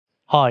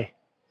Hi,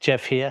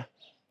 Jeff here,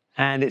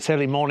 and it's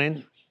early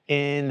morning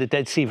in the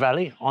Dead Sea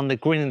Valley on the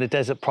Green in the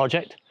Desert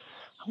project.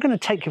 I'm going to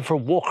take you for a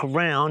walk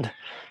around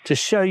to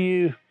show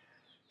you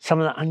some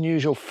of the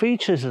unusual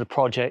features of the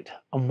project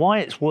and why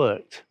it's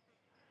worked.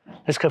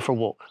 Let's go for a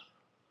walk.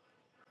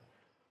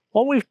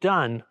 What we've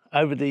done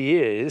over the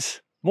years,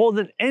 more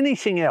than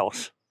anything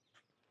else,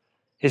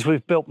 is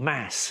we've built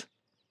mass.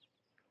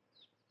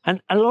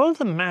 And a lot of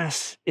the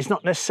mass is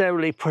not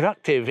necessarily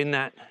productive in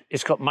that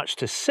it's got much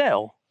to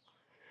sell.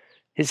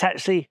 It's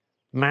actually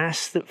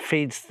mass that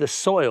feeds the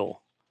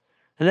soil.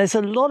 And there's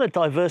a lot of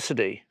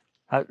diversity.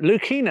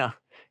 Leukemia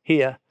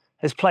here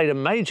has played a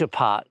major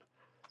part,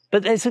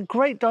 but there's a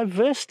great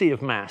diversity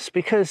of mass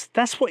because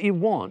that's what you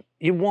want.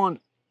 You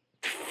want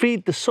to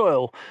feed the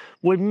soil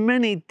with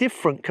many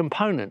different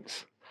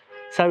components.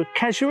 So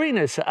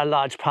casuarina's a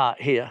large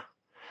part here.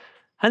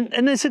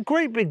 And there's a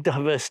great big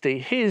diversity.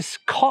 Here's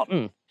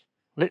cotton,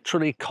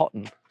 literally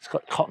cotton. It's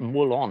got cotton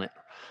wool on it,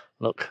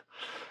 look.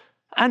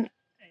 And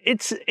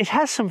it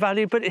has some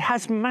value, but it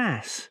has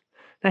mass.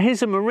 Now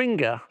here's a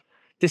moringa,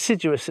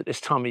 deciduous at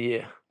this time of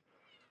year.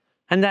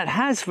 And that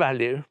has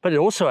value, but it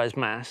also has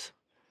mass.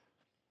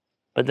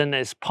 But then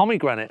there's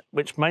pomegranate,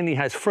 which mainly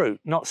has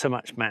fruit, not so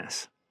much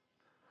mass.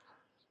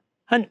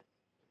 And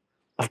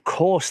of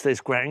course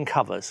there's ground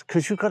covers,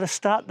 because you've got to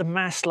start the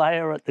mass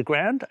layer at the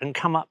ground and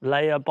come up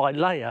layer by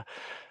layer.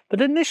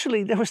 But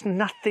initially there was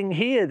nothing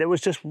here. There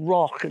was just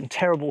rock and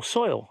terrible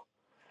soil.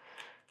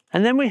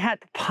 And then we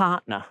had to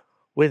partner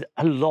with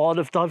a lot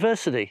of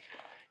diversity.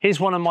 Here's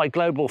one of my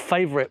global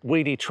favorite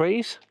weedy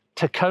trees,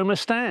 Tacoma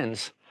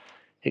stands.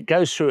 It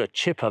goes through a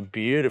chipper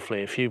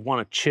beautifully if you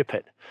want to chip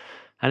it.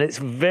 And it's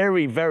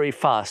very, very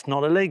fast,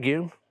 not a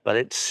legume, but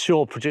it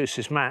sure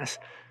produces mass.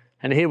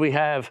 And here we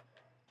have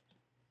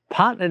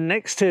partnered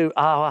next to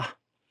our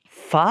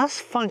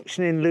fast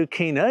functioning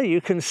leukemia. You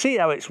can see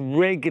how it's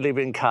regularly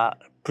been cut,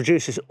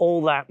 produces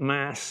all that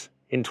mass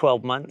in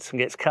 12 months and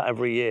gets cut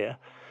every year.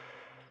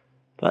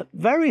 But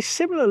very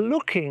similar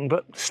looking,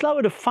 but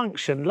slower to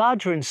function,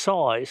 larger in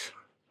size,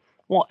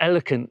 more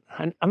elegant,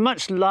 and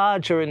much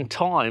larger in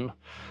time,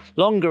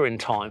 longer in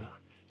time.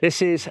 This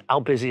is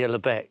Albizia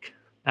Lebec.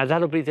 Now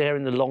that'll be there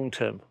in the long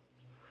term.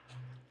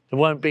 It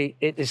won't be,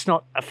 it's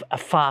not a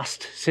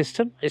fast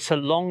system, it's a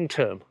long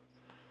term.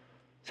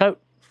 So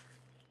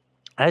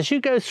as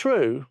you go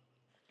through,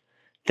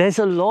 there's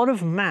a lot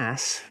of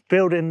mass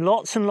building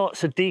lots and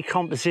lots of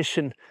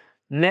decomposition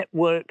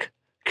network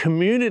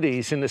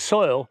communities in the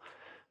soil,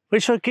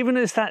 which are giving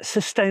us that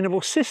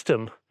sustainable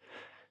system.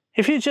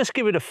 If you just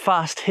give it a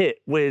fast hit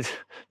with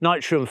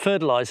nitrogen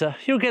fertilizer,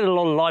 you'll get a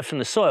lot of life in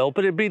the soil,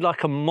 but it'd be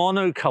like a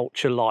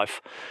monoculture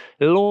life.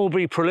 It'll all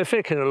be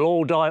prolific and it'll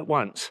all die at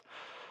once.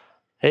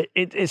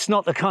 It's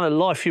not the kind of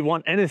life you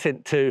want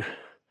anything to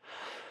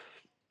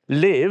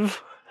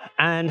live,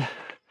 and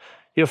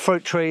your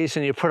fruit trees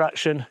and your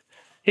production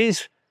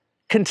is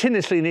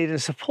continuously needing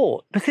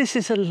support. But this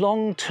is a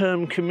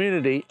long-term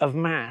community of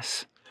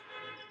mass.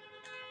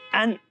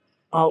 And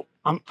oh,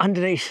 I'm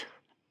underneath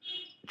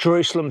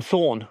Jerusalem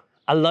thorn,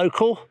 a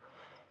local.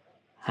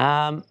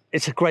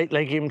 It's a great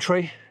legume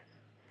tree,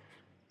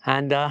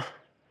 and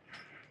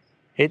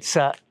it's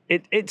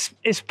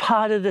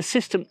part of the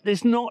system.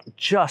 There's not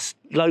just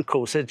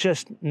locals, they're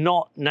just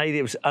not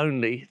natives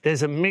only.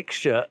 There's a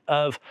mixture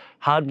of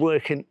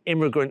hardworking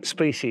immigrant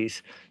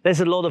species. There's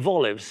a lot of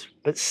olives,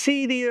 but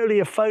see the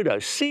earlier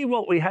photos, see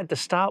what we had to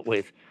start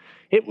with.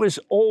 It was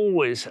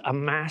always a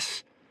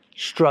mass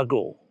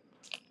struggle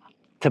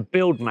to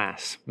build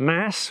mass.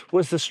 Mass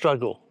was the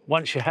struggle.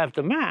 Once you have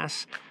the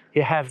mass,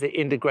 you have the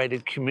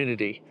integrated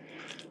community.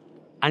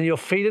 And you're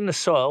feeding the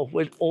soil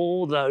with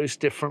all those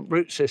different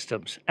root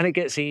systems. And it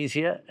gets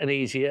easier and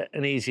easier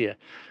and easier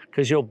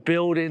because you're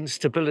building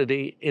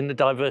stability in the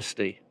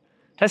diversity.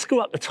 Let's go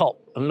up the top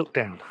and look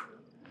down.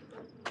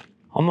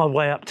 On my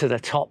way up to the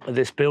top of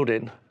this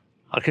building,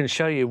 I can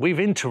show you we've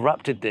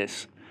interrupted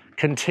this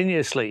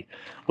continuously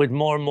with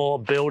more and more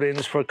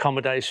buildings for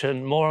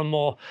accommodation, more and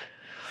more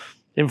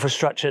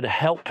infrastructure to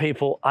help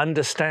people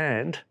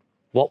understand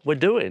what we're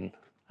doing.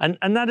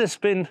 And that has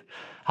been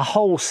a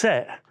whole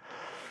set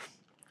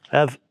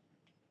of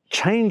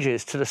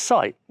changes to the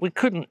site. We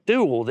couldn't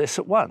do all this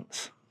at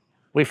once.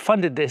 We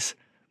funded this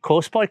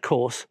course by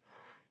course,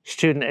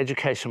 student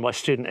education by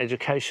student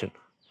education.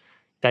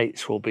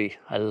 Dates will be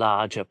a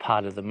larger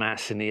part of the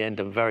mass in the end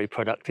and very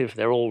productive.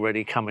 They're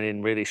already coming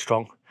in really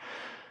strong.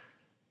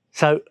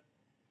 So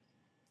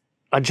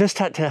I just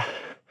had to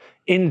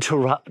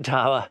interrupt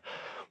our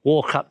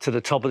walk up to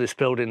the top of this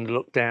building and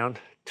look down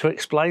to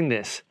explain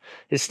this.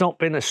 It's not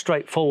been a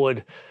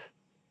straightforward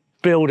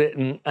build it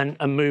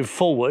and move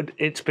forward.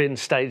 It's been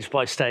stage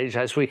by stage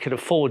as we could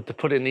afford to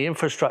put in the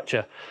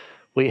infrastructure.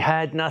 We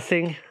had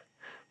nothing,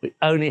 we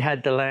only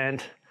had the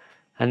land,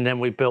 and then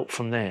we built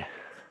from there.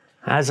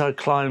 As I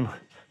climb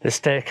the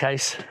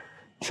staircase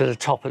to the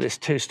top of this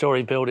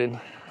 2-story building,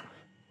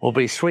 we'll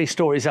be 3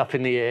 stories up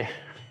in the air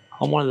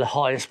on one of the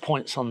highest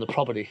points on the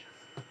property.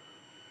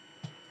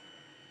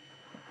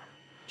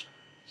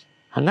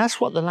 And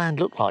that's what the land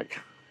looked like.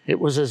 it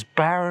was as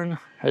barren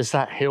as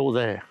that hill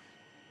there.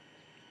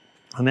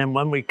 And then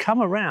when we come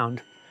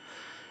around,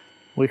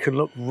 we can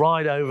look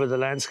right over the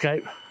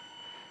landscape.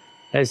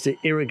 There's the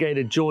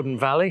irrigated Jordan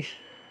Valley.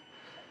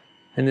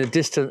 In the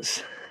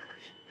distance,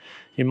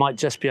 you might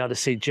just be able to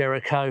see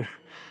Jericho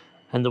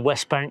and the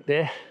West Bank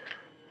there.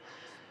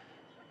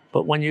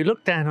 But when you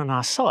look down on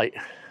our site,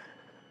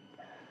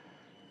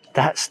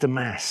 that's the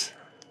mass.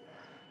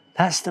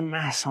 That's the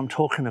mass I'm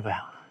talking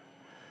about.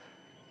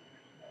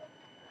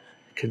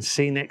 You can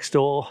see next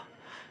door,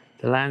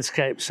 the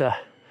landscapes are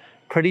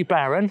pretty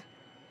barren,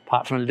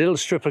 apart from a little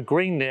strip of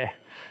green there.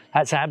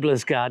 That's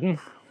Abler's garden,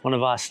 one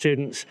of our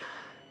students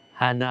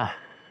and a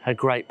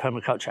great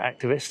permaculture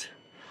activist.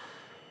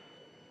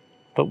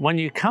 But when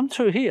you come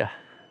through here,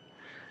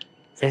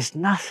 there's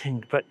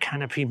nothing but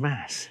canopy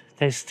mass.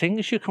 There's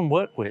things you can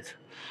work with.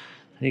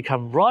 And you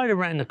come right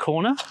around the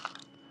corner.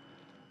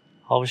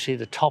 Obviously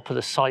the top of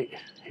the site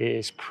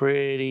is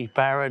pretty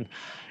barren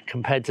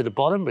compared to the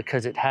bottom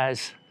because it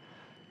has,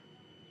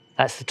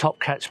 that's the top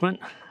catchment,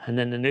 and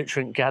then the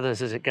nutrient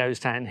gathers as it goes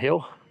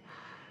downhill.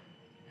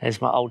 There's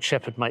my old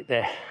shepherd mate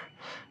there,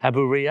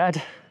 Abu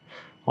Riyad,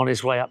 on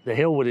his way up the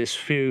hill with his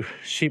few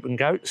sheep and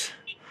goats.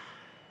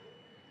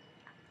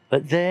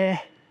 But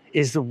there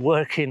is the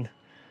working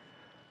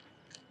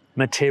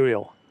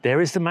material.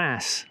 There is the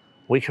mass.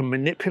 We can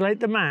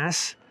manipulate the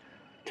mass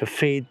to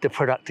feed the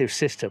productive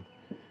system.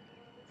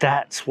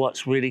 That's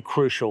what's really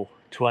crucial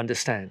to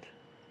understand.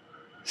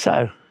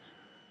 So,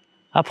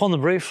 up on the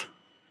roof,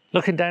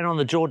 looking down on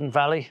the Jordan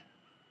Valley,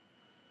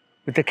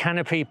 with the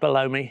canopy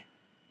below me,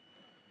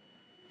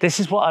 this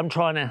is what I'm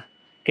trying to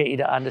get you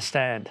to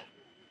understand.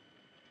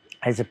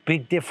 There's a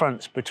big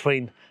difference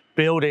between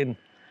building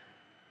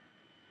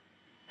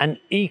an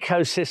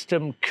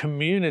ecosystem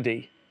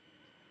community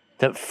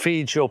that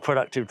feeds your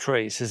productive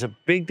trees. There's a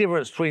big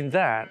difference between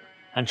that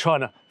and trying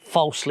to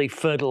falsely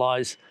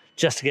fertilize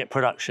just to get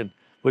production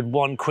with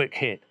one quick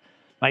hit.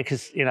 Make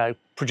us,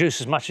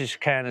 produce as much as you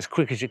can, as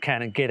quick as you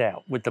can, and get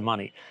out with the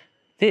money.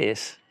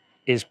 This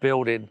is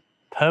building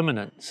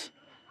permanence,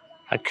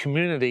 a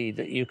community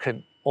that you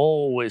can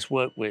always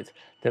work with,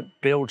 that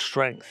builds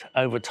strength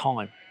over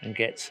time and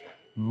gets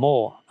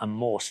more and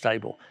more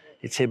stable.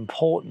 It's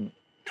important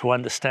to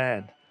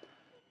understand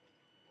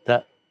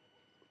that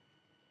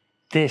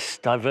this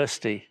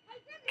diversity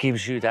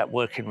gives you that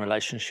working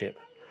relationship.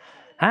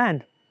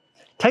 And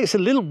it takes a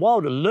little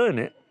while to learn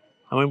it.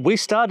 I mean, we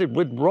started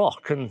with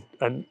rock and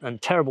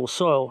terrible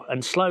soil,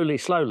 and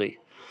slowly.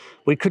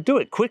 We could do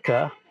it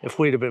quicker if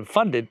we'd have been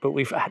funded, but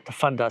we've had to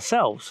fund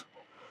ourselves.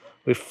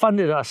 We've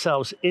funded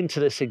ourselves into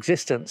this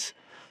existence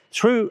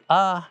through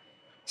our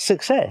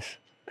success.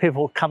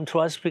 People come to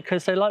us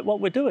because they like what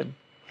we're doing.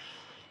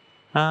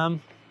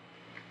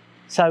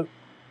 So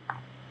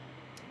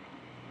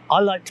I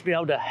like to be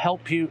able to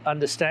help you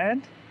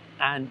understand,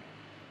 and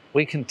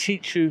we can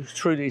teach you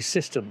through these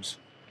systems.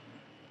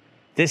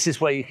 This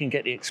is where you can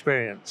get the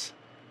experience.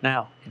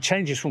 Now, it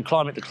changes from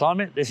climate to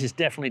climate. This is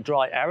definitely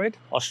dry, arid.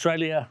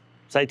 Australia,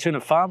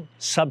 Zaytuna Farm,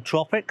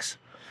 subtropics.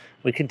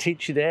 We can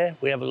teach you there.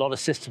 We have a lot of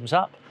systems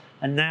up.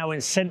 And now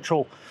in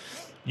Central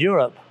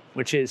Europe,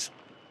 which is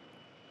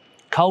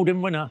cold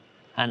in winter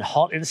and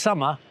hot in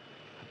summer,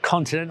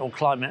 continental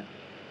climate,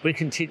 we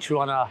can teach you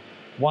on our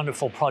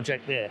wonderful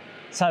project there.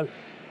 So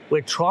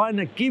we're trying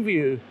to give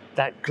you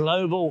that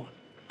global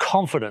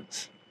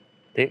confidence,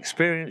 the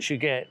experience you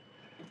get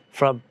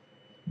from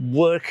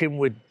working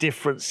with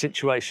different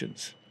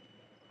situations.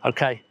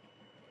 Okay,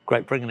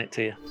 great bringing it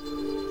to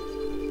you.